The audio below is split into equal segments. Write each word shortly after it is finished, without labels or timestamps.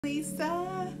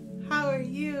Lisa, how are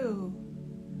you?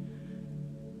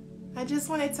 I just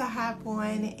wanted to hop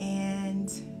on,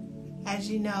 and as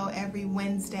you know, every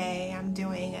Wednesday I'm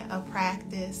doing a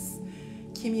practice,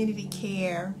 community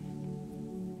care,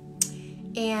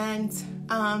 and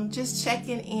just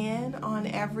checking in on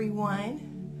everyone.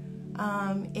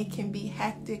 It can be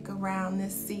hectic around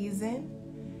this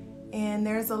season, and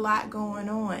there's a lot going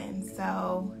on,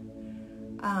 so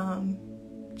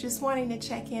just wanting to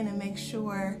check in and make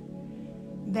sure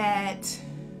that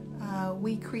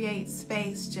we create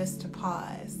space just to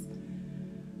pause.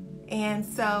 And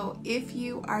so if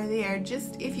you are there,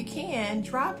 just if you can,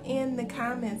 drop in the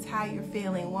comments how you're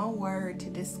feeling, one word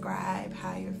to describe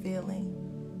how you're feeling.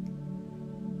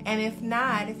 And if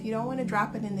not, if you don't want to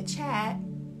drop it in the chat,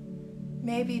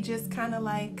 maybe just kind of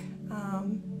like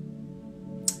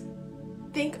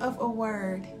think of a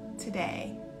word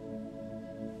today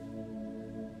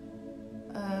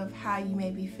of how you may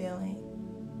be feeling.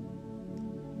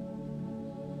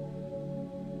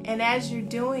 And as you're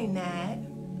doing that,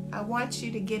 I want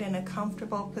you to get in a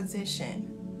comfortable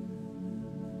position.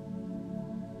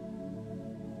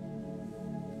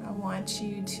 I want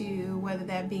you to, whether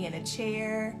that be in a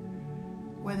chair,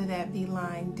 whether that be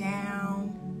lying down,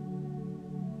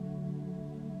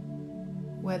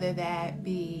 whether that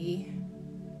be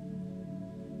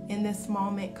in this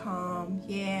moment calm.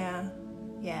 Yeah,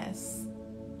 yes.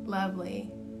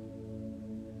 Lovely.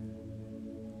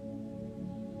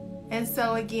 And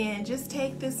so again, just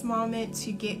take this moment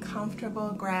to get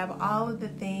comfortable, grab all of the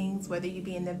things, whether you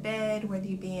be in the bed, whether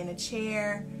you be in a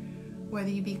chair, whether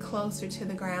you be closer to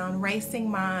the ground.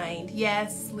 Racing mind.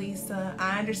 Yes, Lisa,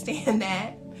 I understand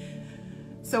that.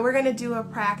 So we're going to do a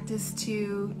practice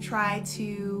to try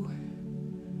to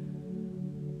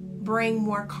bring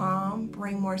more calm,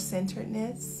 bring more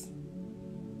centeredness.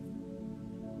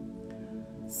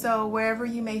 So wherever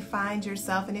you may find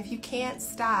yourself, and if you can't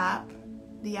stop,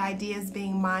 the idea is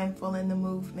being mindful in the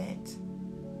movement.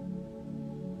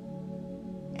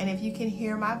 And if you can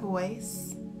hear my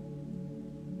voice,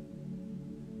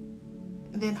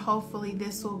 then hopefully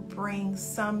this will bring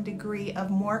some degree of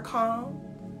more calm.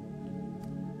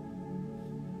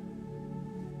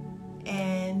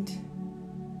 And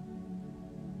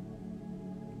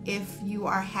if you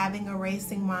are having a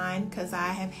racing mind, because I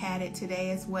have had it today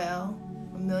as well,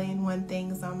 a million and one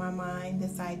things on my mind,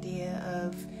 this idea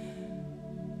of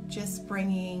just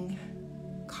bringing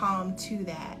calm to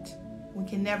that. We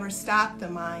can never stop the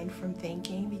mind from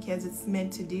thinking because it's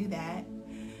meant to do that.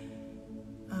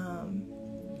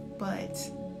 But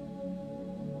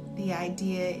the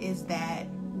idea is that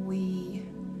we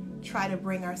try to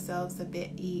bring ourselves a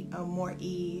bit more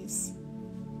ease.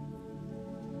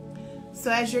 So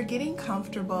as you're getting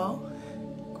comfortable,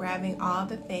 grabbing all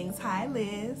the things, hi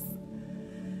Liz,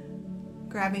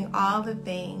 grabbing all the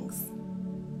things,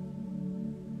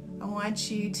 I want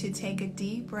you to take a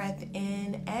deep breath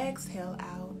in, exhale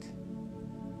out.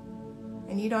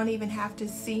 And you don't even have to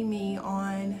see me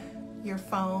on your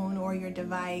phone or your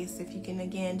device if you can,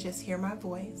 again, just hear my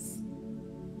voice.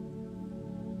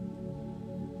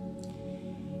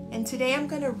 And today I'm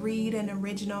going to read an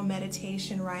original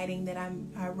meditation writing that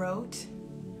I wrote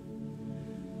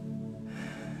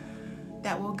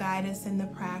that will guide us in the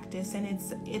practice. And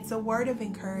it's a word of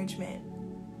encouragement.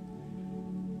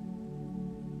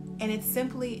 And it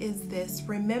simply is this: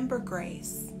 remember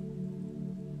grace.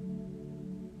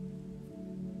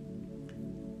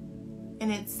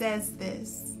 And it says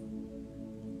this: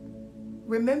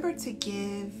 remember to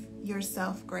give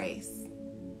yourself grace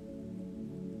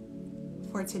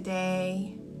for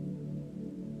today,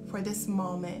 for this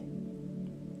moment,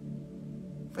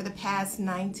 for the past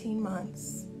 19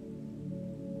 months.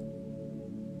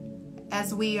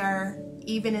 As we are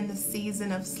even in the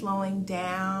season of slowing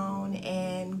down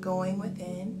and going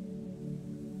within,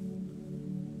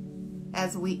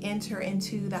 as we enter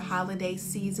into the holiday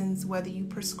seasons, whether you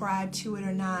prescribe to it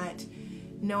or not,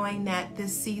 knowing that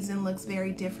this season looks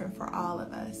very different for all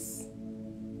of us.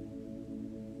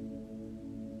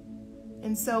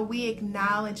 And so we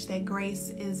acknowledge that grace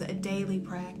is a daily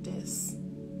practice,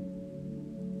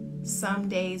 some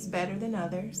days better than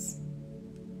others.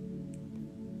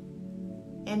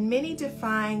 And many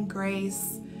define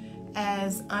grace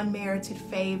as unmerited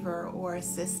favor or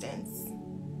assistance.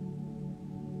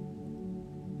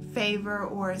 Favor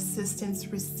or assistance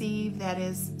received that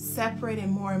is separate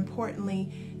and, more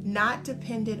importantly, not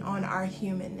dependent on our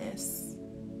humanness,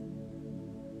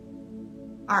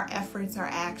 our efforts, our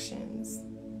actions.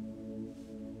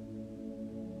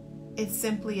 It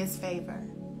simply is favor,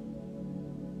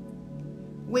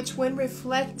 which when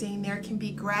reflecting, there can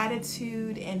be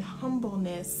gratitude and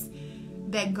humbleness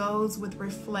that goes with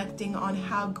reflecting on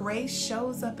how grace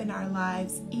shows up in our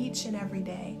lives each and every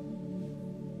day.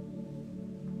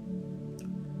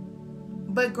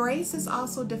 But grace is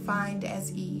also defined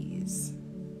as ease,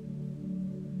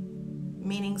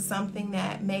 meaning something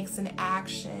that makes an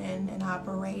action, an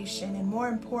operation, and more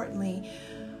importantly,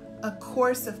 a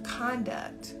course of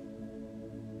conduct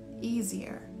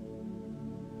easier,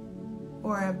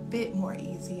 or a bit more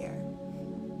easier.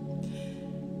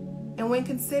 And when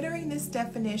considering this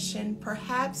definition,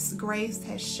 perhaps grace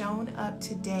has shown up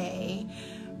today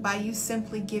by you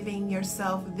simply giving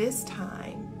yourself this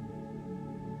time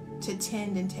to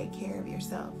tend and take care of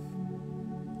yourself.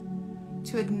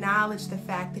 To acknowledge the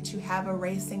fact that you have a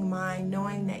racing mind,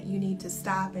 knowing that you need to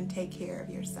stop and take care of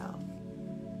yourself.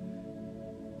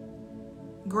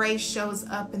 Grace shows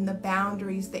up in the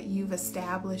boundaries that you've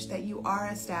established, that you are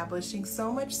establishing,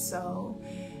 so much so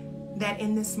that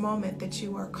in this moment that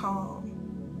you are calm.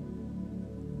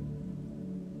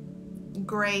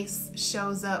 Grace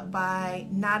shows up by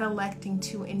not electing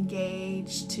to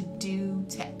engage, to do,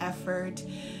 to effort,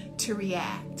 to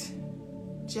react,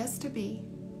 just to be.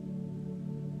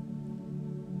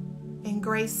 And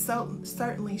grace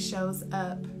certainly shows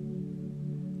up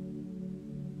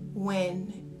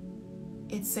when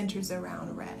it centers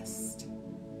around rest.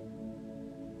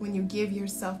 When you give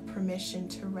yourself permission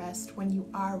to rest, when you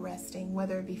are resting,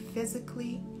 whether it be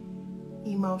physically,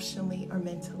 emotionally, or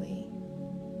mentally.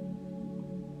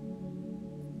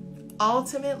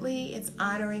 Ultimately, it's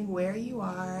honoring where you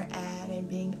are at and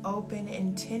being open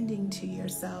and tending to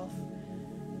yourself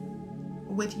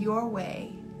with your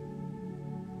way,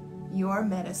 your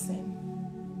medicine.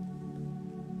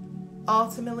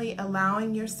 Ultimately,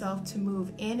 allowing yourself to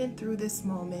move in and through this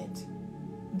moment,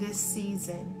 this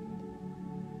season,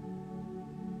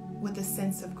 with a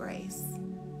sense of grace.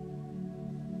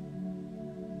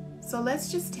 So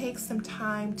let's just take some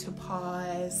time to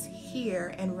pause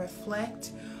here and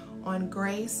reflect on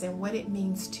grace and what it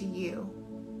means to you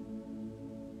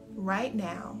right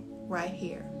now, right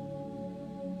here,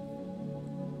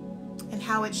 and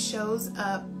how it shows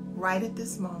up right at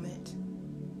this moment,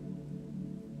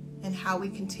 and how we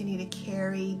continue to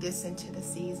carry this into the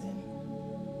season.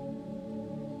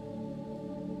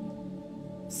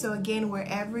 So again,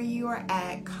 wherever you are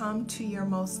at, come to your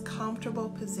most comfortable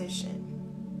position.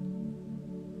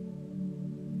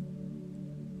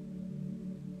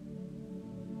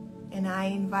 And I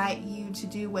invite you to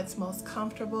do what's most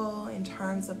comfortable in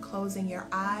terms of closing your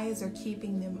eyes or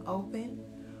keeping them open,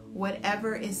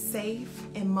 whatever is safe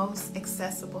and most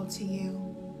accessible to you.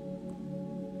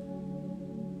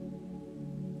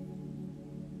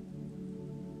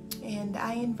 And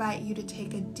I invite you to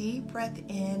take a deep breath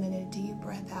in and a deep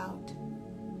breath out.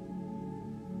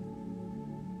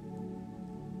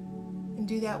 And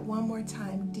do that one more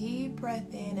time. Deep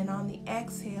breath in, and on the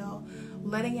exhale,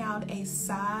 letting out a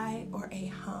sigh or a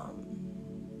hum.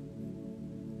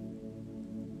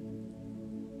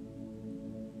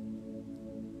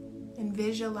 And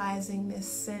visualizing this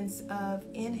sense of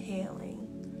inhaling,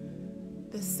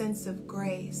 the sense of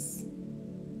grace.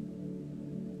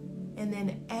 And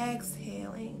then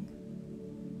exhaling,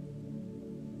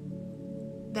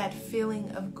 that feeling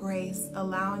of grace,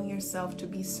 allowing yourself to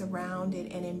be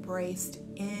surrounded and embraced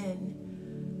in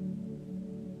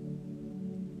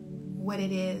what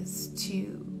it is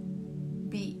to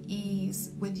be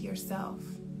ease with yourself.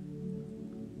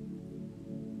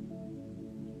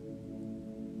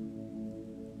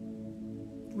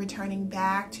 Returning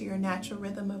back to your natural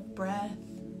rhythm of breath.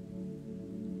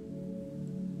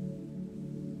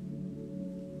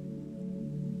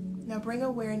 Now bring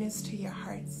awareness to your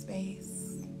heart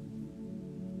space.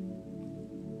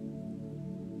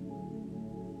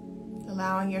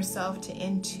 Allowing yourself to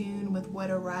in tune with what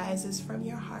arises from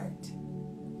your heart.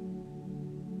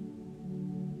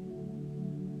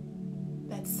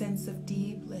 That sense of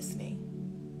deep listening.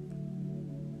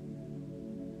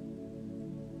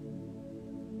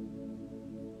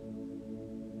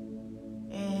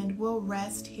 And we'll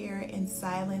rest here in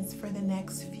silence for the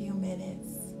next few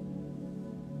minutes.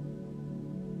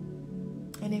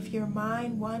 And if your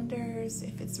mind wanders,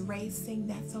 if it's racing,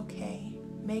 that's okay.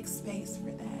 Make space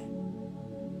for that.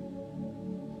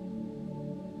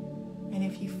 And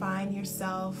if you find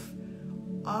yourself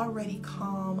already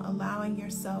calm, allowing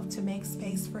yourself to make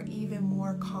space for even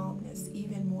more calmness,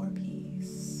 even more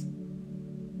peace.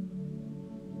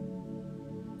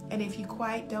 And if you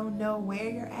quite don't know where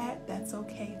you're at, that's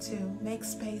okay too. Make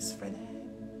space for that.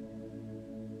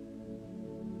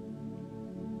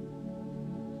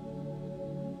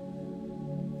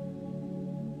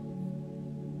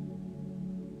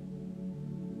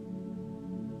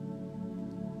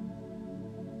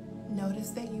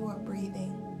 Notice that you are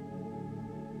breathing.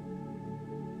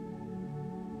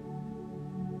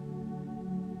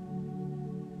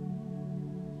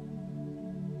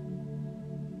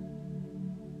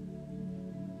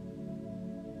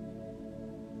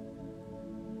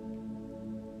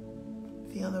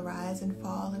 Feel the rise and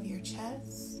fall of your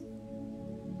chest,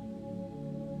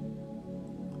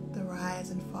 the rise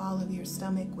and fall of your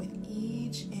stomach with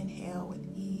each inhale, with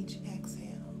each exhale.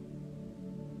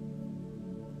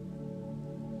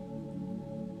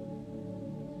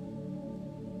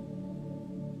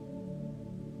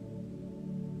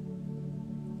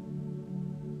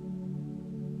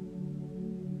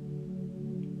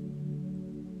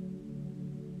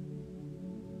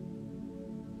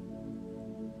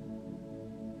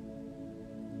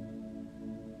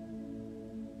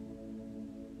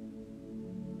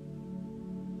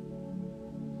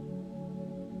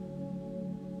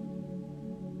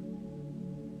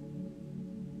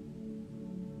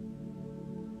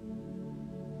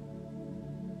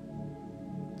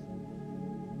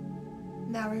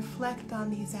 Now reflect on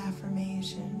these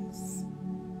affirmations.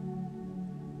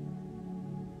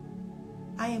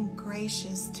 I am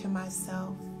gracious to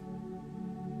myself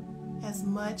as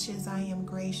much as I am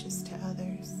gracious to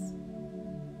others.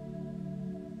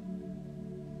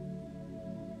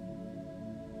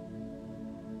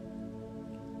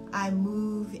 I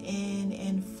move in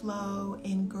and flow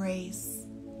in grace.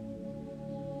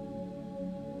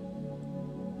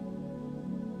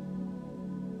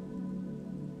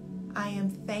 I am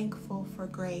thankful for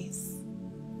grace,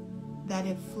 that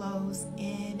it flows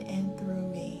in and through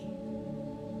me.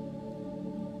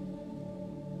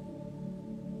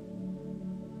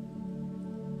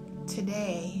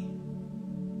 Today,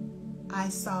 I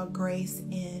saw grace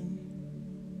in,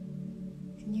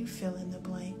 and you fill in the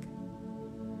blank.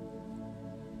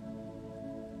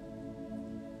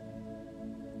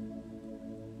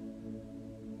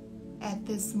 At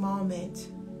this moment,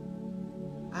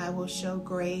 I will show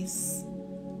grace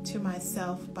to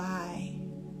myself by,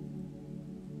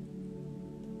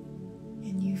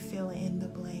 and you fill in the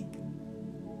blank.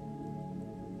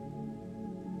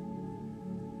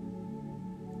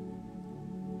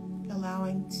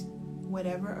 Allowing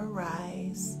whatever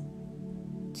arise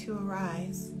to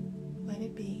arise, let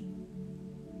it be.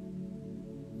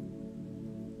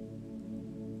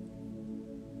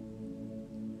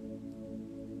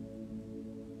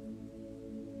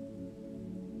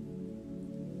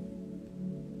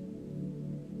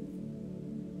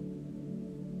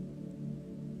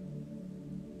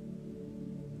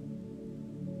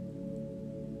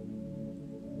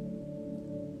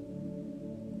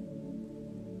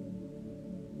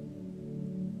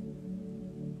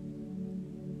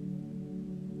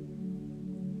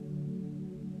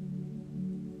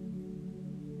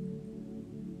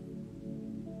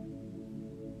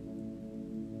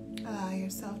 Allow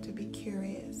yourself to be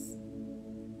curious.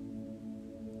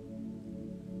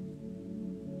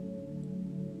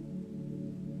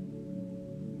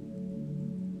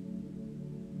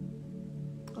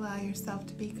 Allow yourself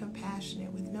to be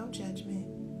compassionate with no judgment.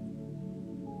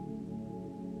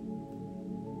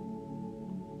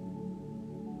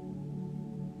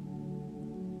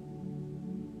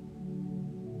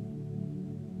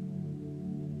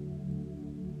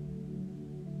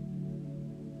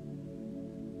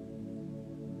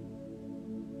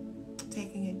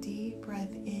 Taking a deep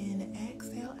breath in,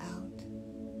 exhale out.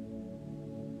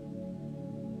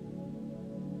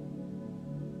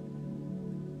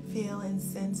 Feel and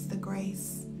sense the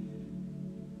grace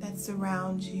that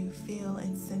surrounds you. Feel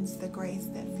and sense the grace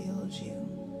that fills you.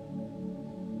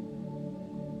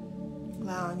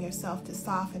 Allowing yourself to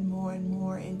soften more and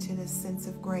more into this sense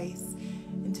of grace,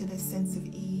 into this sense of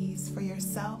ease for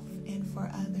yourself and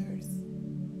for others.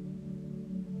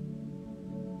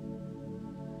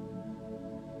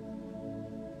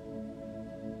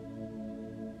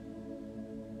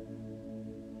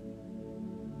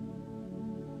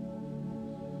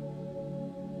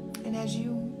 And as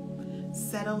you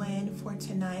settle in for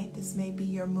tonight, this may be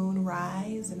your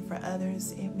moonrise, and for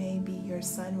others, it may be your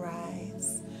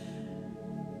sunrise.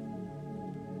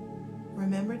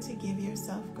 Remember to give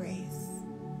yourself grace.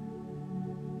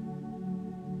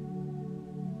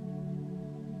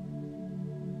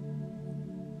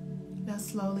 Now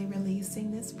slowly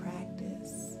releasing this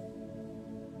practice.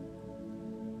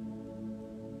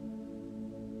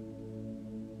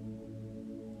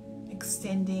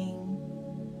 Extending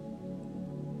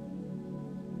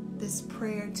this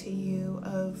prayer to you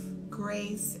of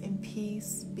grace and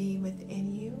peace be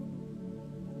within you.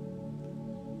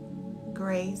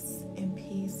 Grace and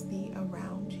peace be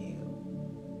around you.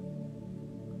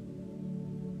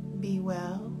 Be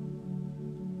well,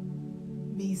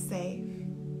 be safe,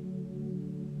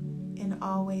 and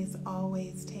always,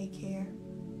 always take care.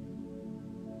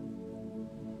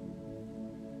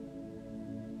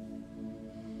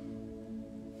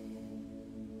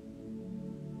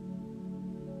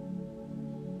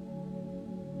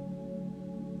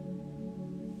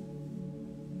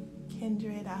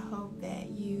 Kindred, I hope that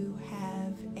you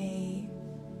have a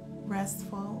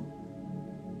restful,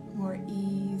 more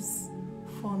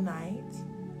easeful night.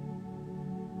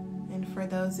 And for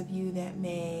those of you that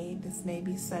this may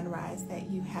be sunrise, that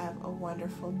you have a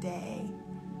wonderful day,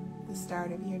 the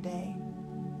start of your day.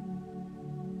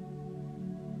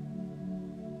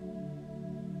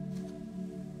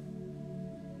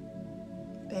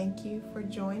 Thank you for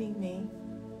joining me.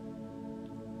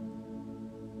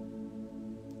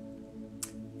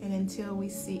 And until we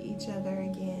see each other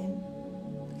again,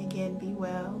 be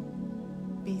well,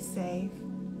 be safe,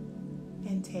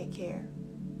 and take care.